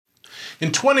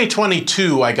In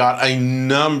 2022, I got a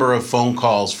number of phone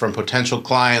calls from potential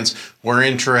clients who are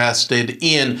interested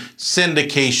in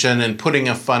syndication and putting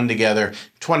a fund together.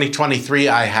 2023,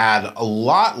 I had a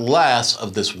lot less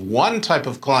of this one type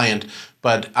of client,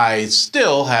 but I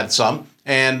still had some,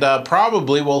 and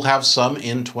probably will have some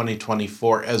in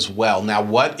 2024 as well. Now,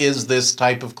 what is this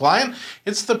type of client?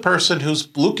 It's the person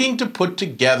who's looking to put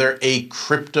together a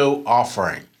crypto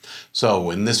offering.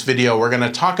 So in this video, we're going to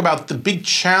talk about the big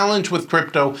challenge with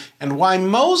crypto and why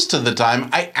most of the time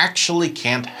I actually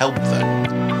can't help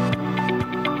them.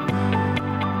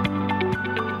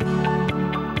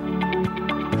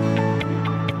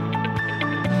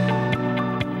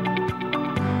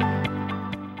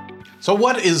 So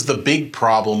what is the big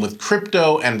problem with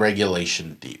crypto and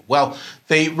Regulation D? Well,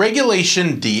 the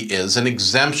Regulation D is an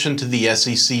exemption to the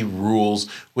SEC rules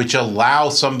which allow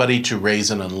somebody to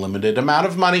raise an unlimited amount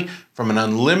of money from an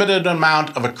unlimited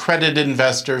amount of accredited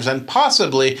investors and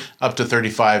possibly up to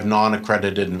 35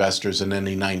 non-accredited investors in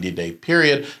any 90-day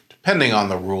period, depending on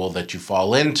the rule that you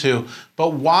fall into.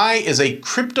 But why is a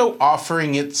crypto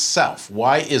offering itself?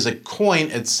 Why is a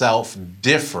coin itself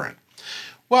different?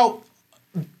 Well,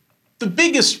 the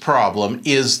biggest problem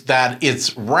is that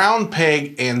it's round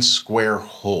peg and square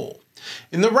hole.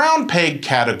 In the round peg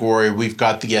category, we've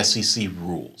got the SEC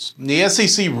rules. The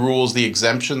SEC rules, the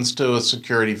exemptions to a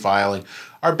security filing,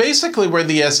 are basically where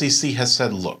the SEC has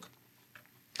said, look,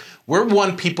 we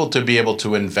want people to be able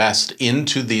to invest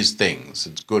into these things.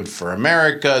 It's good for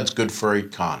America, it's good for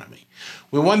economy.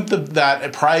 We want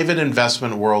that private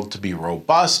investment world to be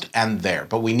robust and there,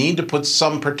 but we need to put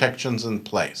some protections in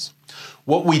place.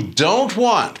 What we don't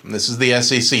want, and this is the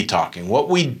SEC talking, what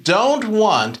we don't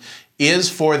want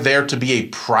is for there to be a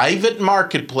private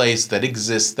marketplace that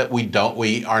exists that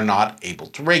we are not able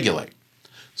to regulate.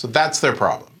 So that's their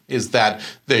problem, is that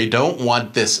they don't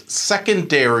want this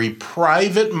secondary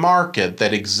private market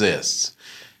that exists.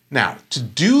 Now, to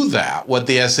do that, what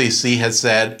the SEC has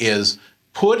said is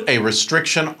put a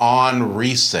restriction on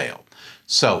resale.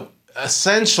 So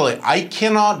essentially, I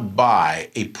cannot buy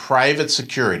a private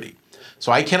security.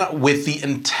 So I cannot, with the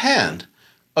intent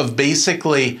of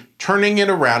basically turning it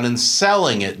around and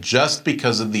selling it just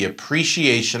because of the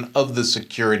appreciation of the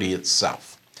security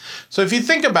itself. So if you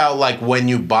think about like when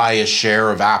you buy a share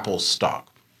of Apple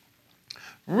stock,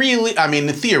 really, I mean,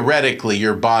 theoretically,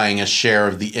 you're buying a share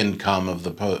of the income of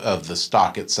the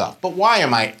stock itself. But why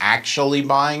am I actually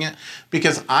buying it?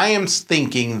 Because I am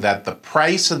thinking that the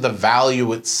price of the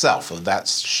value itself of that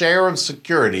share of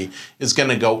security is going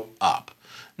to go up.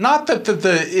 Not that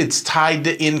it's tied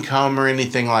to income or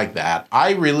anything like that.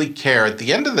 I really care at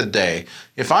the end of the day,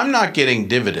 if I'm not getting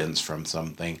dividends from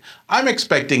something, I'm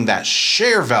expecting that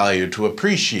share value to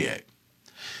appreciate.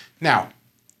 Now,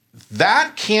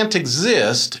 that can't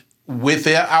exist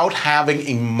without having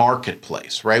a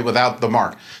marketplace, right? Without the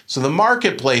market. So the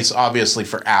marketplace, obviously,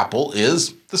 for Apple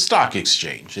is the stock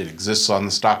exchange. It exists on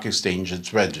the stock exchange.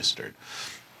 It's registered.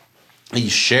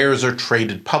 These shares are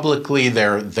traded publicly.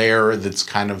 They're there. That's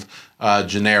kind of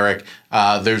generic.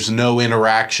 There's no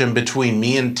interaction between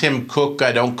me and Tim Cook.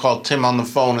 I don't call Tim on the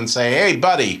phone and say, "Hey,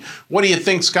 buddy, what do you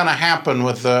think's going to happen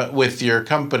with your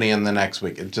company in the next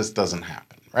week?" It just doesn't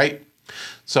happen, right?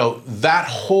 So that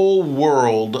whole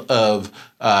world of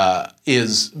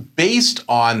is based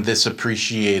on this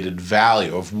appreciated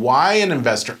value of why an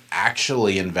investor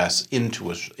actually invests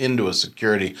into a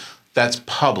security that's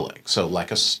public, so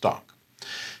like a stock.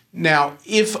 Now,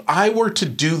 if I were to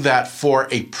do that for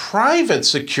a private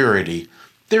security,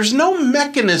 there's no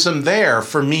mechanism there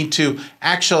for me to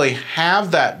actually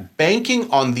have that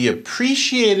banking on the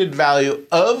appreciated value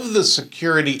of the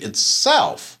security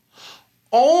itself.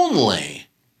 Only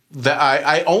that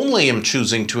I only am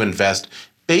choosing to invest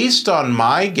based on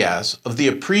my guess of the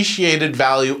appreciated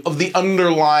value of the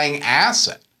underlying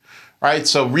asset. Right,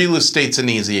 so real estate's an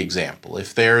easy example.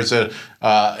 If there's a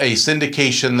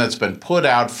syndication that's been put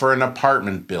out for an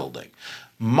apartment building,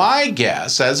 my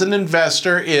guess as an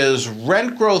investor is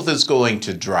rent growth is going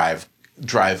to drive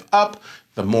up.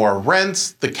 The more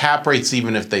rents, the cap rates,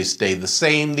 even if they stay the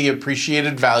same, the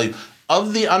appreciated value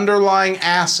of the underlying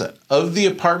asset of the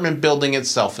apartment building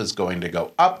itself is going to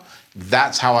go up.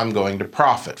 That's how I'm going to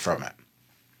profit from it.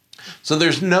 So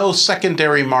there's no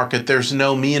secondary market. There's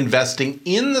no me investing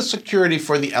in the security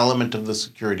for the element of the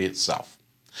security itself.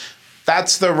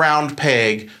 That's the round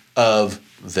peg of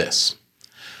this.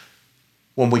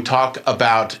 When we talk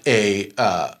about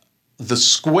the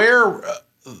square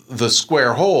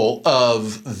hole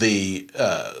of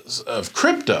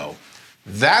crypto,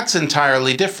 that's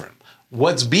entirely different.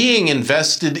 What's being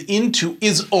invested into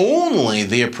is only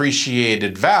the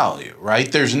appreciated value,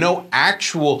 right? There's no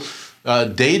actual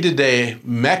day-to-day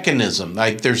mechanism.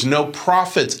 Like there's no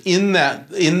profits in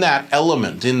that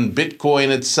element in Bitcoin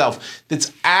itself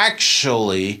that's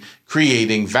actually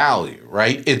creating value,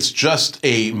 right? It's just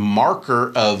a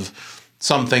marker of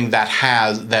something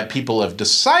that people have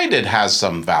decided has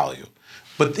some value.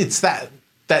 But it's that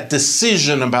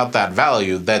decision about that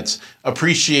value that's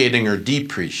appreciating or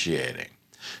depreciating.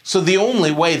 So the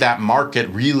only way that market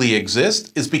really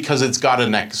exists is because it's got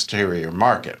an exterior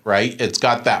market, right? It's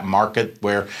got that market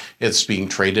where it's being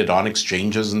traded on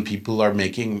exchanges and people are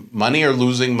making money or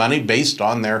losing money based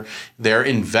on their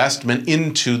investment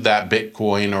into that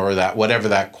Bitcoin or that whatever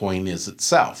that coin is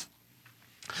itself.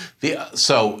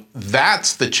 So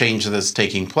that's the change that's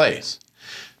taking place.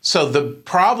 So the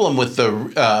problem with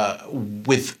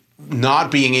with not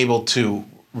being able to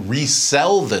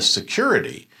resell the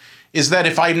security is that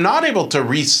if I'm not able to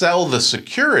resell the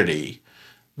security,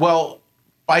 well,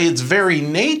 by its very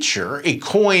nature, a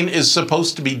coin is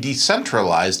supposed to be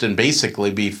decentralized and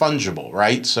basically be fungible,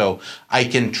 right? So I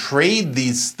can trade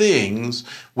these things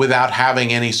without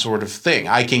having any sort of thing.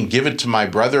 I can give it to my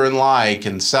brother-in-law, I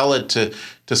can sell it to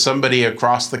somebody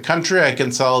across the country, I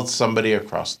can sell it to somebody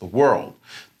across the world.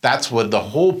 That's what the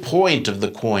whole point of the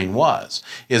coin was,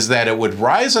 is that it would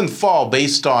rise and fall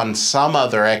based on some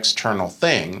other external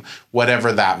thing,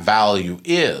 whatever that value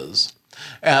is,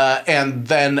 and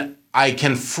then I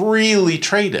can freely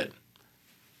trade it.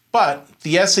 But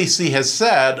the SEC has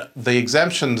said the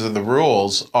exemptions of the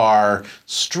rules are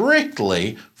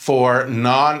strictly for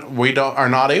are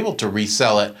not able to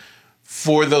resell it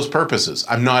for those purposes.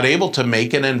 I'm not able to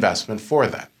make an investment for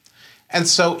that. And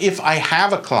so if I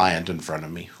have a client in front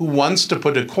of me who wants to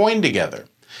put a coin together,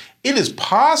 it is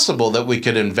possible that we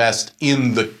could invest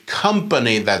in the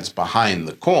company that's behind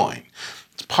the coin.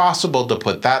 It's possible to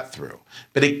put that through,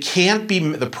 but it can't be,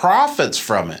 the profits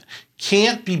from it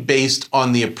can't be based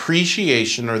on the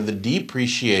appreciation or the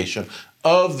depreciation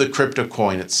of the crypto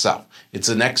coin itself. It's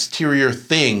an exterior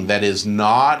thing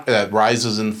that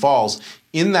rises and falls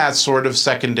in that sort of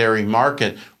secondary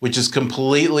market, which is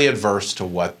completely adverse to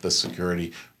what the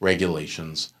security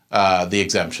regulations, the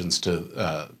exemptions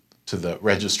to the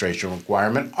registration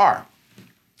requirement are.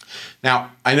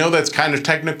 Now, I know that's kind of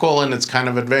technical and it's kind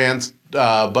of advanced,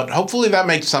 but hopefully that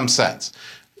makes some sense.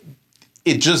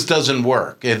 It just doesn't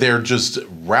work. They're just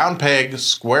round peg,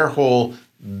 square hole.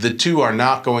 The two are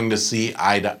not going to see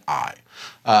eye to eye.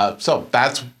 So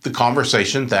that's the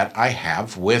conversation that I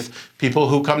have with people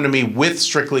who come to me with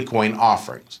strictly coin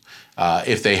offerings.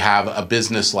 If they have a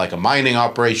business like a mining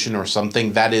operation or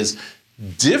something that is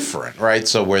different, right?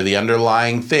 So where the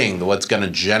underlying thing, what's going to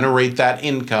generate that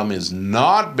income is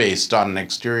not based on an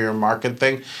exterior market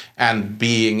thing and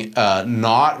being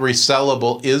not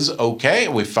resellable is okay.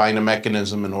 We find a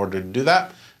mechanism in order to do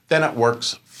that, then it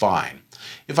works fine.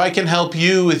 If I can help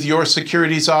you with your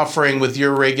securities offering, with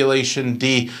your Regulation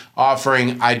D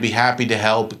offering, I'd be happy to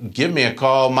help. Give me a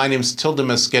call. My name is Tilden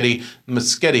Moschetti,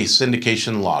 Moschetti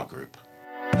Syndication Law Group.